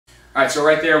All right, so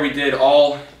right there we did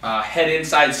all head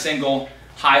inside single,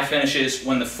 high finishes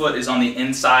when the foot is on the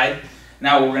inside.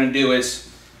 Now what we're gonna do is,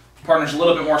 partner's a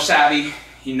little bit more savvy.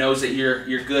 He knows that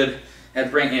you're good at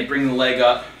bringing the leg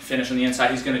up, finish on the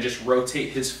inside. He's gonna just rotate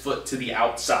his foot to the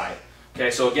outside.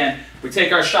 Okay, so again, we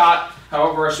take our shot,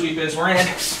 however our sweep is, we're in.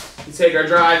 We take our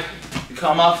drive, we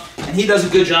come up, and he does a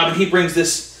good job, and he brings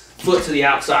this foot to the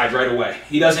outside right away.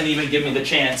 He doesn't even give me the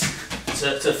chance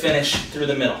to finish through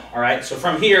the middle, all right? So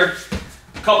from here,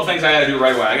 a couple things I gotta do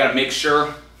right away. I gotta make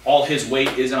sure all his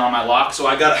weight isn't on my lock, so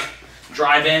I gotta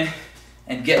drive in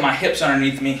and get my hips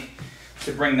underneath me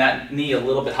to bring that knee a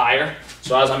little bit higher.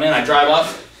 So as I'm in, I drive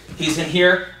up, he's in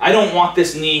here. I don't want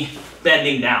this knee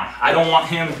bending down. I don't want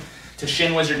him to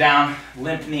shin wizard down,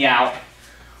 limp knee out.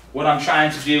 What I'm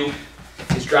trying to do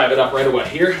is drive it up right away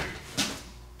here,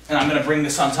 and I'm gonna bring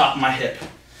this on top of my hip.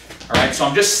 All right, so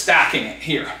I'm just stacking it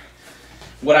here.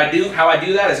 How I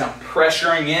do that is I'm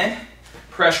pressuring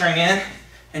in,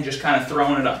 and just kind of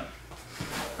throwing it up.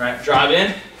 All right, drive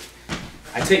in,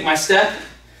 I take my step.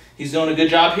 He's doing a good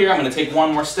job here. I'm gonna take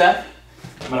one more step.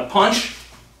 I'm gonna punch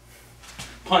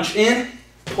in,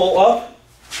 pull up,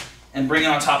 and bring it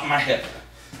on top of my hip.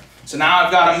 So now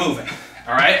I've got him moving,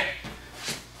 all right?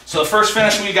 So the first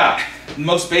finish we got, the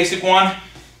most basic one,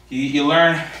 you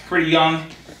learn pretty young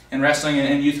in wrestling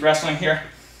and youth wrestling here.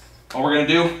 All we're gonna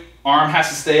do, arm has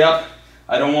to stay up.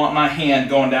 I don't want my hand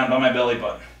going down by my belly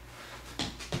button.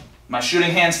 My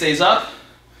shooting hand stays up.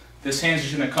 This hand's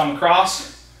just gonna come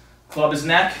across, club his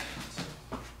neck,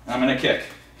 and I'm gonna kick.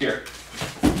 Here.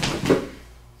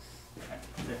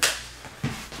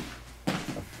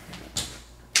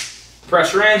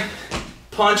 Pressure in,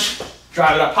 punch,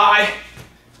 drive it up high.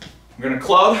 I'm gonna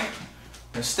club, I'm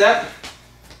gonna step,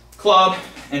 club,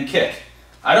 and kick.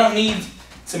 I don't need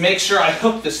to make sure I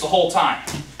hook this the whole time,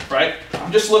 right?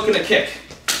 I'm just looking to kick.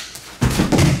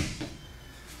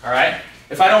 All right?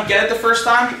 If I don't get it the first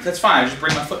time, that's fine. I just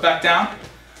bring my foot back down.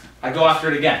 I go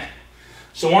after it again.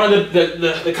 So one of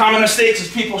the common mistakes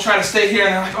is people try to stay here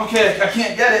and they're like, okay, I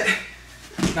can't get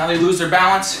it. Now they lose their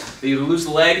balance. They either lose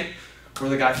the leg or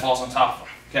the guy falls on top of them.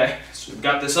 Okay? So we've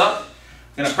got this up.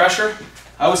 I'm gonna pressure.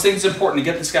 I always think it's important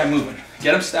to get this guy moving.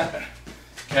 Get him stepping.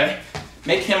 Okay?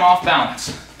 Make him off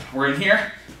balance. We're in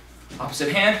here.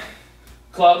 Opposite hand.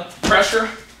 Club. Pressure.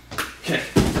 Kick.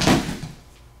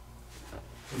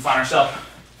 We find ourselves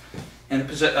in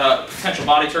a potential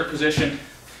body Turk position.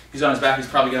 He's on his back, he's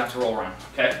probably gonna have to roll around,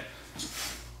 okay?